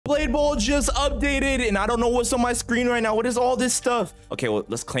Blade Ball just updated, and I don't know what's on my screen right now. What is all this stuff? Okay, well,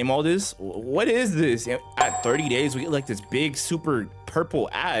 let's claim all this. What is this? At 30 days, we get like this big, super purple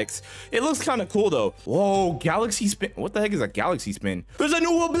axe. It looks kind of cool though. Whoa, galaxy spin. What the heck is a galaxy spin? There's a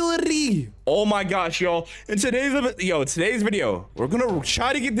new ability. Oh my gosh, y'all. In today's video, we're gonna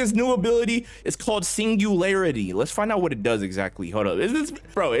try to get this new ability. It's called Singularity. Let's find out what it does exactly. Hold up. Is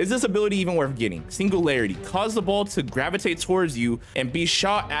this ability even worth getting? Singularity. Cause the ball to gravitate towards you and be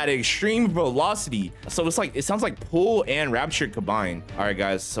shot at extreme velocity. So it's like, it sounds like pull and rapture combined. All right,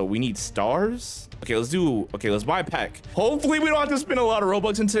 guys. So we need stars. Okay, let's buy a pack. Hopefully we don't have to spend a lot of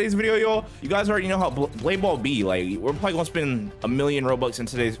Robux in today's video, y'all. You guys already know how Blade Ball be. Like, we're probably gonna spend 1,000,000 Robux in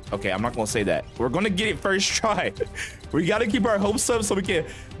today's. Okay, I'm not gonna say that. We're gonna get it first try. We gotta keep our hopes up so we can,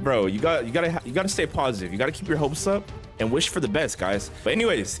 bro. You gotta stay positive. You gotta keep your hopes up and wish for the best, guys. But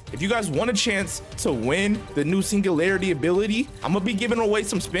anyways, if you guys want a chance to win the new Singularity ability, I'm gonna be giving away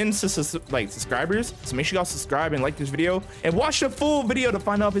some spins to subscribers. So make sure y'all subscribe and like this video and watch the full video to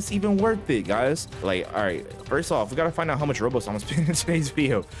find out if it's even worth it, guys. Like, all right, first off, we gotta find out how much Robux I'm gonna spend in today's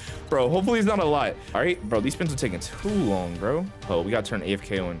video, bro. Hopefully it's not a lot. All right, bro, these spins are taking too long, bro. Oh, we gotta turn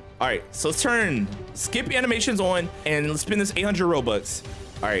AFK on. All right, so let's turn skip animations on and let's spend this 800 Robux.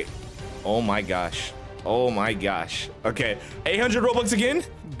 All right. Oh my gosh. Oh my gosh. Okay, 800 Robux again,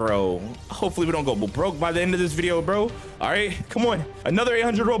 bro. Hopefully we don't go broke by the end of this video, bro. All right, come on, another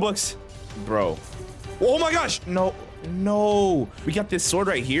 800 Robux, bro. Oh my gosh, no, we got this sword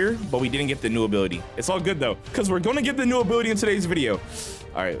right here, but we didn't get the new ability. It's all good though, because we're gonna get the new ability in today's video.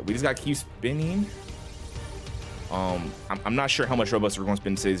 All right, we just gotta keep spinning. I'm not sure how much Robux we're gonna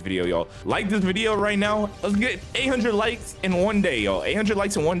spend in today's video, y'all. Like this video right now. Let's get 800 likes in one day, y'all. 800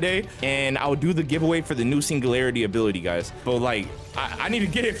 likes in one day, and I'll do the giveaway for the new Singularity ability, guys. But like, I need to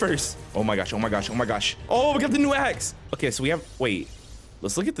get it first. Oh my gosh, oh my gosh, oh my gosh. Oh, we got the new axe. Okay, so we have, wait.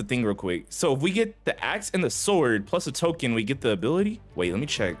 Let's look at the thing real quick. So if we get the axe and the sword plus a token, we get the ability. Wait, let me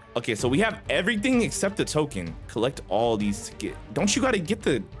check. Okay, so we have everything except the token. Collect all these to get. Don't you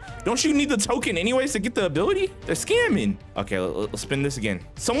need the token anyways to get the ability? They're scamming. Okay, let's spin this again.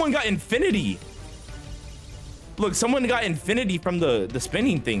 Someone got infinity. Look, someone got infinity from the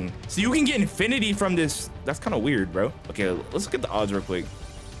spinning thing. So you can get infinity from this. That's kind of weird, bro. Okay, let's look at the odds real quick.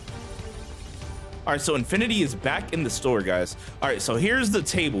 All right, so infinity is back in the store, guys. All right, so here's the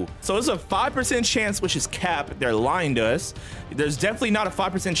table. So it's a 5% chance, which is cap. They're lying to us. There's definitely not a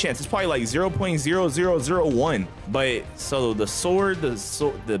 5% chance. It's probably like 0.0001. But so the sword,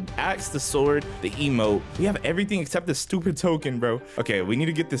 the axe, the sword, the emote, we have everything except the stupid token, bro. Okay, we need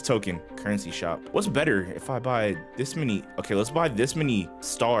to get this token. Currency shop. What's better if I buy this many? Okay, let's buy this many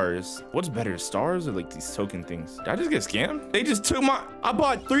stars. What's better, stars or like these token things? Did I just get scammed? They just took I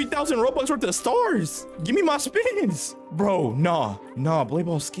bought 3,000 Robux worth of stars. Give me my spins. Bro, nah, Blade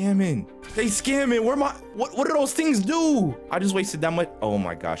Ball scamming. They scamming. What do those things do? I just wasted that much. Oh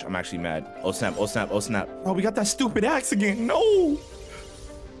my gosh, I'm actually mad. Oh snap, oh snap, oh snap. Bro, we got that stupid axe again. No.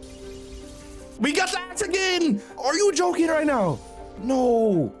 We got the axe again. Are you joking right now?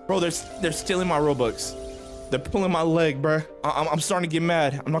 No. Bro, they're stealing my Robux. They're pulling my leg, bro. I'm starting to get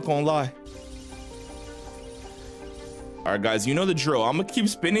mad. I'm not gonna lie. All right, guys, you know the drill. I'm gonna keep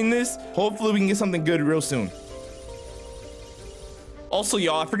spinning this. Hopefully we can get something good real soon. Also,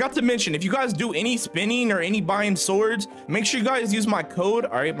 y'all, I forgot to mention, if you guys do any spinning or any buying swords, make sure you guys use my code.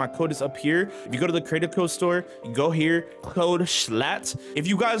 All right, my code is up here. If you go to the creative code store, you go here, code SLAT. If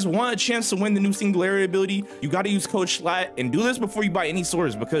you guys want a chance to win the new Singularity ability, you got to use code SLAT and do this before you buy any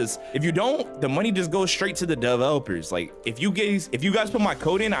swords, because if you don't, the money just goes straight to the developers. Like, if you guys put my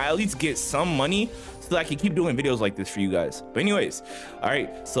code in, I at least get some money so that I can keep doing videos like this for you guys. But anyways, all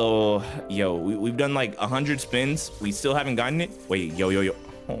right, so yo, we've done like 100 spins. We still haven't gotten it. Wait, yo.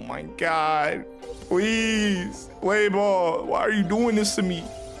 Oh my God, please, Blade Ball, why are you doing this to me?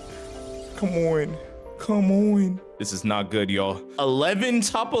 Come on. This is not good, y'all.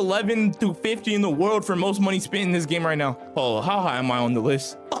 Top 11 through 50 in the world for most money spent in this game right now. Oh, how high am I on the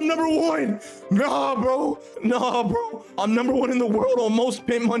list? I'm number 1. Nah, bro. I'm number 1 in the world on most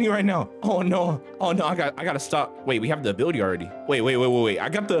spent money right now. Oh no, I gotta stop. Wait, we have the ability already. Wait. I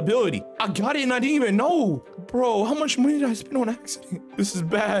got the ability. I got it and I didn't even know. Bro, how much money did I spend on accident? This is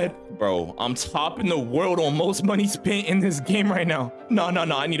bad. Bro, I'm top in the world on most money spent in this game right now. No,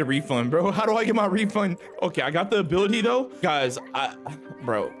 I need a refund, bro. How do I get my refund? Okay, I got the ability though. Guys,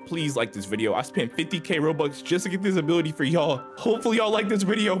 Bro, please like this video. I spent 50K Robux just to get this ability for y'all. Hopefully y'all like this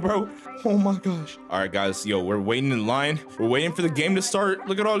video, bro. Oh my gosh. All right, guys. Yo, we're waiting in line. We're waiting for the game to start.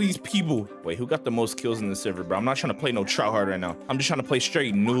 Look at all these people. Wait, who got the most kills in the server, bro? I'm not trying to play no tryhard right now. I'm just trying to play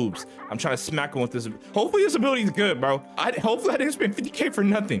straight noobs. I'm trying to smack them with this. Hopefully this ability is good, bro. Hopefully I didn't spend 50K for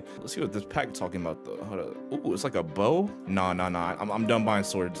nothing. Let's see what this pack talking about, though. Hold up. Ooh, it's like a bow? Nah. I'm done buying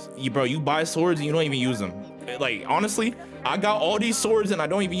swords. Bro, you buy swords and you don't even use them. Like, honestly, I got all these swords and I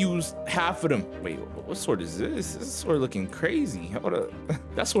don't even use half of them. Wait, what sword is this? This sword looking crazy. Hold up.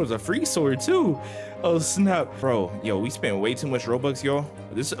 That sword's a free sword too. Oh snap. Bro, yo, we spent way too much Robux, yo.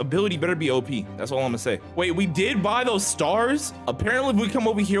 This ability better be OP. That's all I'm gonna say. Wait, we did buy those stars? Apparently, if we come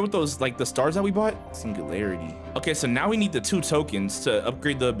over here with those, like the stars that we bought, Singularity. Okay, so now we need the 2 tokens to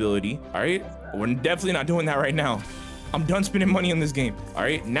upgrade the ability. All right, we're definitely not doing that right now. I'm done spending money on this game. All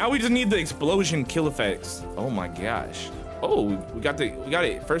right, now we just need the explosion kill effects. Oh my gosh. Oh, we got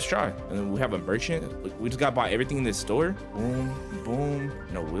it first try. And then we have a merchant. We just got to buy everything in this store. Boom, boom.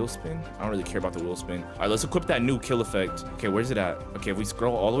 No wheel spin. I don't really care about the wheel spin. All right, let's equip that new kill effect. Okay, where's it at? Okay, if we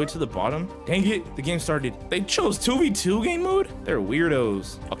scroll all the way to the bottom. Dang it, the game started. They chose 2v2 game mode? They're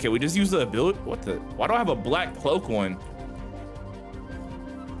weirdos. Okay, we just use the ability. What the? Why do I have a black cloak one?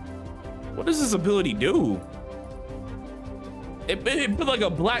 What does this ability do? It put like a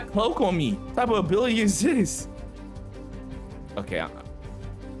black cloak on me. What type of ability is this? Okay,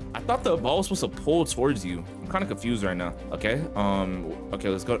 I thought the ball was supposed to pull towards you. I'm kind of confused right now. Okay, okay,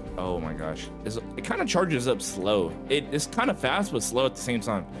 let's go. Oh my gosh, it kind of charges up slow. It's kind of fast but slow at the same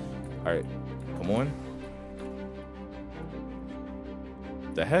time. All right, come on.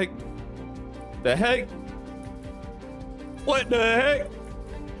 The heck? The heck? What the heck?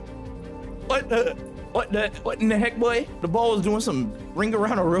 What in the heck, boy? The ball was doing some ring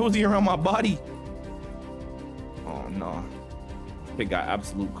around a rosy around my body. Oh no. They got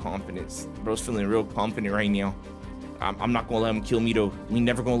absolute confidence. Bro's feeling real confident right now. I'm not gonna let him kill me though. We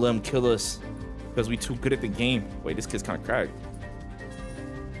never gonna let him kill us because we too good at the game. Wait, this kid's kind of cracked.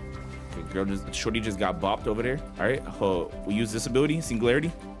 Okay, shorty just got bopped over there. All right, we use this ability,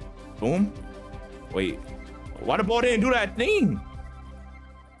 Singularity. Boom. Wait, why the ball didn't do that thing?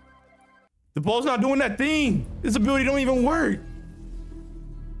 The ball's not doing that thing. This ability don't even work.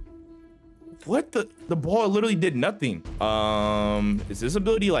 What the ball literally did nothing. Is this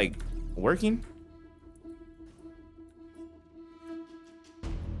ability like working?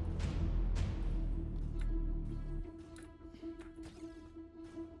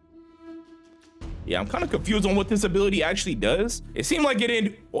 Yeah, I'm kind of confused on what this ability actually does. It seemed like it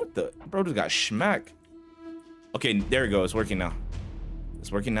didn't. What the? Bro just got smacked. Okay, there we go. It's working now.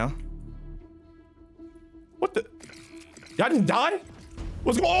 It's working now. What the? Did I just die?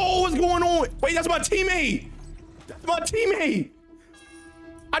 What's going on? Wait, that's my teammate. That's my teammate.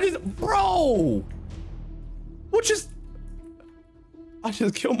 Bro. I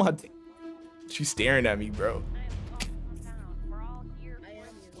just killed my team. She's staring at me, bro.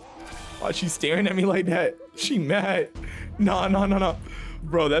 Why she's staring at me like that? She mad. No.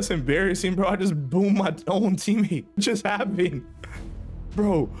 Bro, that's embarrassing, bro. I just boomed my own teammate. It just happened.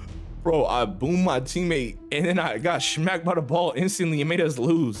 Bro, I boomed my teammate and then I got smacked by the ball instantly and made us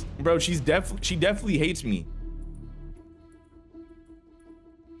lose. Bro, she definitely hates me.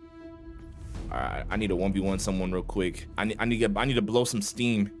 All right, I need to 1v1 someone real quick. I need to blow some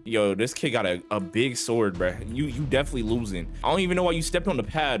steam. Yo, this kid got a big sword, bro. You definitely losing. I don't even know why you stepped on the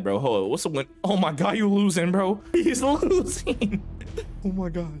pad, bro. Hold on, what's the win? Oh my God, you losing, bro. He's losing. Oh my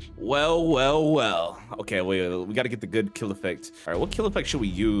gosh. Well. Okay, wait, we gotta get the good kill effect. All right, what kill effect should we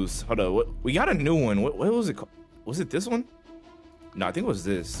use? Hold on, we got a new one. What was it called? Was it this one? No, I think it was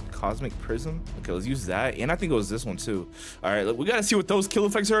this cosmic prism. Okay, let's use that. And I think it was this one too. All right, we gotta see what those kill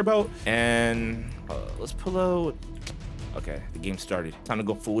effects are about. And let's pull out. Okay, the game started. Time to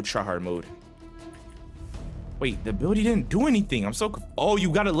go full tryhard mode. Wait, the ability didn't do anything. I'm so. Oh,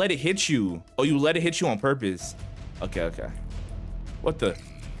 you gotta let it hit you. Oh, you let it hit you on purpose. Okay. What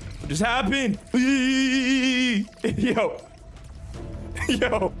just happened? Yo.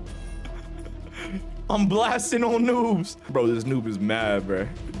 I'm blasting on noobs. Bro, this noob is mad, bro.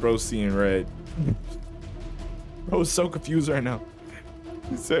 Bro's seeing red. Bro's so confused right now.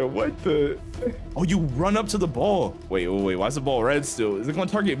 He said, what the? Oh, you run up to the ball. Wait, why is the ball red still? Is it gonna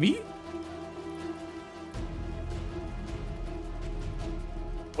target me?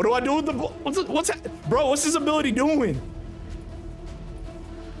 What do I do with the ball? What's that? Bro, what's this ability doing?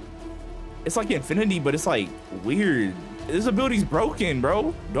 It's like infinity, but it's like weird. This ability's broken,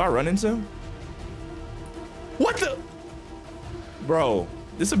 bro. Do I run into him? What the? Bro,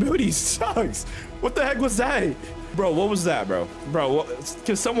 this ability sucks. What the heck was that? Bro, what was that, bro? Bro,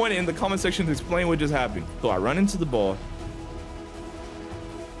 can someone in the comment section explain what just happened? So I run into the ball.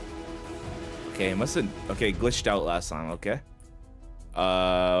 Okay, it must have, okay, glitched out last time, okay?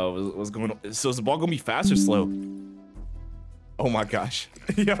 What's going on? So is the ball gonna be fast or slow? Oh my gosh.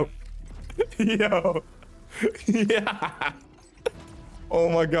 Yo. Yo. Yeah. Oh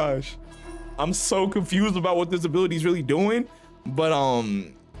my gosh. I'm so confused about what this ability is really doing, but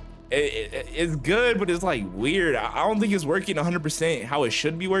it's good, but it's like weird. I don't think it's working 100% how it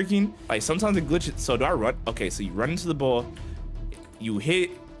should be working. Like sometimes it glitches. So do I run? Okay, so you run into the ball, you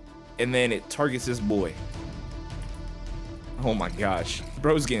hit, and then it targets this boy. Oh my gosh.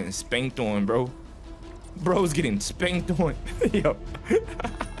 Bro's getting spanked on, bro. Bro's getting spanked on. Yo.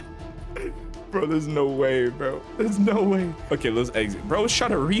 Bro, there's no way, bro. There's no way. Okay, let's exit. Bro's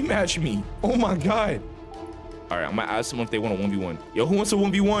trying to rematch me. Oh my God. All right, I'm gonna ask someone if they want a 1v1. Yo, who wants a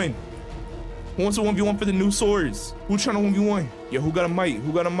 1v1? Who wants a 1v1 for the new swords? Who's trying to 1v1? Yo, who got a mic?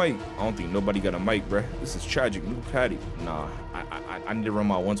 Who got a mic? I don't think nobody got a mic, bruh. This is tragic. New patty. Nah, I need to run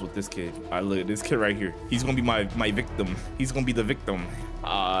my ones with this kid. All right, look at this kid right here. He's gonna be my victim. He's gonna be the victim.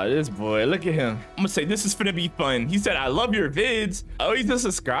 This boy, look at him. I'm gonna say this is finna be fun. He said, I love your vids. Oh, he's a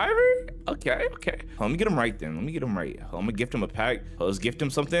subscriber? Okay, okay. Let me get him right then. Let me get him right. I'm gonna gift him a pack. Let's gift him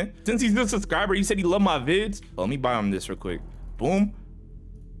something. Since he's a subscriber, he said he loved my vids. Let me buy him this real quick. Boom.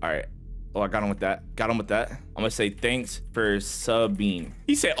 All right. Oh, I got him with that. Got him with that. I'm gonna say thanks for subbing.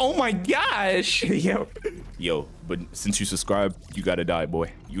 He said, oh my gosh. Yo, but since you subscribed, you gotta die,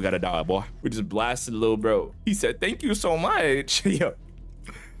 boy. You gotta die, boy. We just blasted little bro. He said, thank you so much. Yo.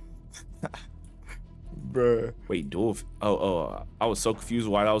 Bruh. Wait, dual. Oh, I was so confused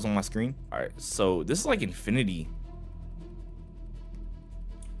why that was on my screen. All right, so this is like infinity.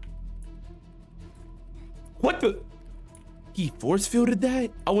 What the? He force fielded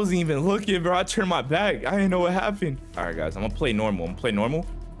that? I wasn't even looking, bro. I turned my back. I didn't know what happened. All right, guys, I'm gonna play normal. I'm gonna play normal.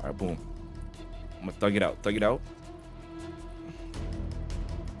 All right, boom. I'm gonna thug it out. Thug it out.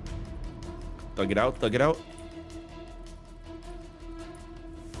 Thug it out. Thug it out.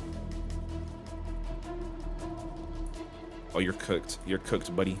 Oh, you're cooked. You're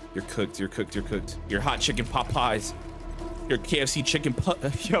cooked, buddy. You're cooked. You're cooked. You're cooked. You're hot chicken pot pies. You're KFC chicken pot.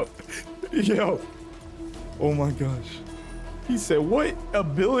 Yo. Yo. Oh my gosh. He said, what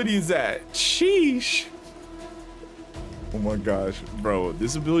ability is that? Sheesh. Oh my gosh. Bro,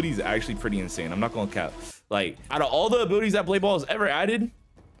 this ability is actually pretty insane. I'm not gonna cap. Like, out of all the abilities that Play Ball has ever added,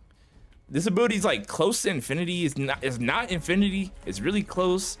 this ability is like close to infinity. It's not infinity. It's really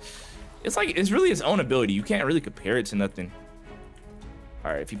close. It's like, it's really its own ability. You can't really compare it to nothing.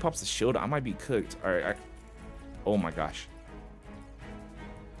 All right, if he pops the shield, I might be cooked. All right, oh my gosh.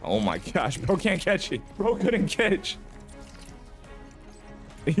 Oh my gosh, bro can't catch it. Bro couldn't catch.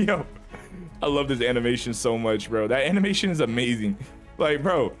 Yo, I love this animation so much, bro. That animation is amazing. Like,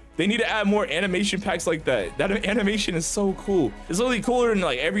 bro, they need to add more animation packs like that. That animation is so cool. It's literally cooler than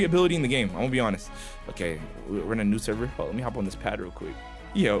like every ability in the game. I'm gonna be honest. Okay, we're in a new server. Oh, let me hop on this pad real quick.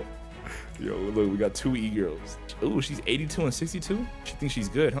 Yo, look, we got 2 e-girls. Oh, she's 82 and 62. She thinks she's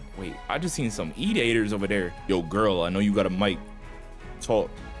good, huh? Wait, I just seen some e-daters over there. Yo, girl, I know you got a mic. Talk.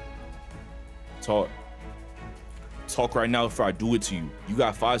 Talk right now before I do it to you. You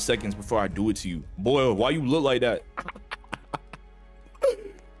got 5 seconds before I do it to you. Boy, why you look like that?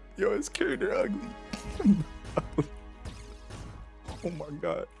 Yo, his character ugly. Oh my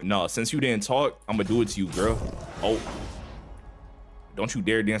God. No, since you didn't talk, I'm gonna do it to you, girl. Oh. Don't you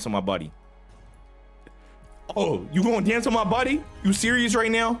dare dance on my body. Oh, you gonna dance on my body? You serious right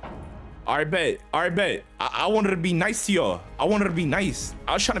now? All right, bet. All right, bet. I wanted to be nice to y'all. I wanted to be nice.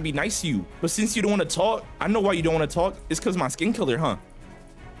 I was trying to be nice to you. But since you don't want to talk, I know why you don't want to talk. It's because my skin killer, huh?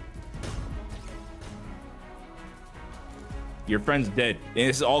 Your friend's dead. And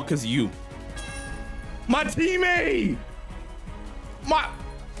it's all because of you. My teammate!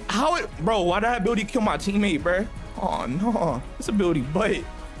 Bro, why did that ability kill my teammate, bro? Oh, no. This ability, but...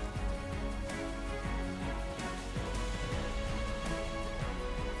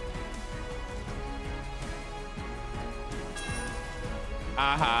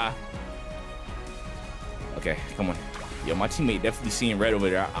 Aha. Okay, come on. Yo, my teammate definitely seeing red over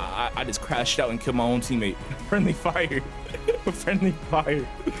there. I just crashed out and killed my own teammate. Friendly fire. Friendly fire.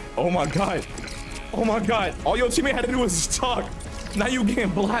 Oh my God. Oh my God. All your teammate had to do was talk. Now you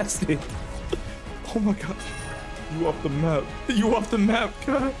getting blasted. Oh my God. You off the map. You off the map,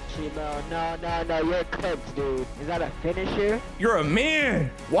 God. No, you're cooked, dude. Is that a finisher? You're a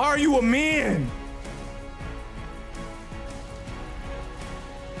man. Why are you a man?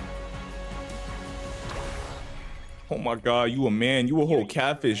 Oh my God, you a man. You a whole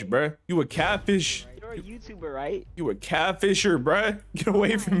catfish, bruh. You a catfish. You're a YouTuber, right? You a catfisher, bruh. Get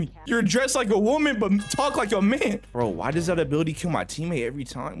away from me. You're dressed like a woman, but talk like a man. Bro, why does that ability kill my teammate every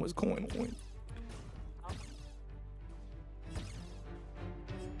time? What's going on?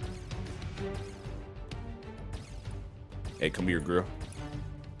 Hey, come here, girl.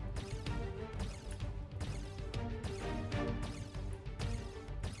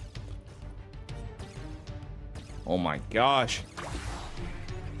 Oh my gosh.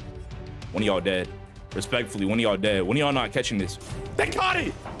 One of y'all dead. Respectfully, one of y'all dead. One of y'all not catching this. They caught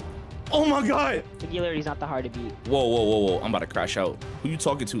it! Oh my god! Singularity's not that hard to beat. Whoa, whoa, whoa, whoa. I'm about to crash out. Who you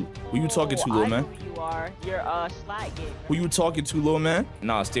talking to? Who you talking to, little man? I know who you are. You're a Slat gamer. Who you talking to, little man?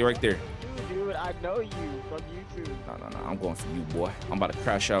 Nah, stay right there. Dude, I know you from YouTube. No. I'm going for you, boy. I'm about to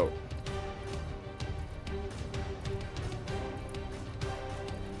crash out.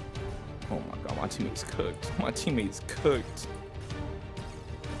 Oh my god, my teammate's cooked. My teammate's cooked.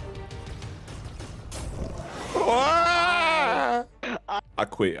 Ah! I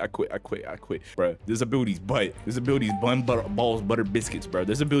quit. Bro, this ability's butt. This ability's balls, butter, biscuits, bro.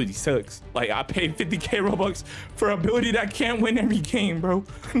 This ability sucks. Like, I paid 50K Robux for an ability that can't win every game, bro.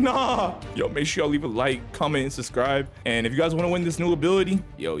 Nah. Yo, make sure y'all leave a like, comment, and subscribe. And if you guys want to win this new ability,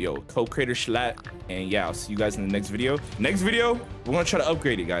 yo, co-creator Slat. And yeah, I'll see you guys in the next video. Next video, we're gonna try to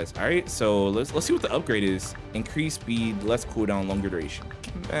upgrade it, guys. All right, so let's see what the upgrade is. Increase speed, less cooldown, longer duration.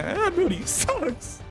 Man, that ability sucks.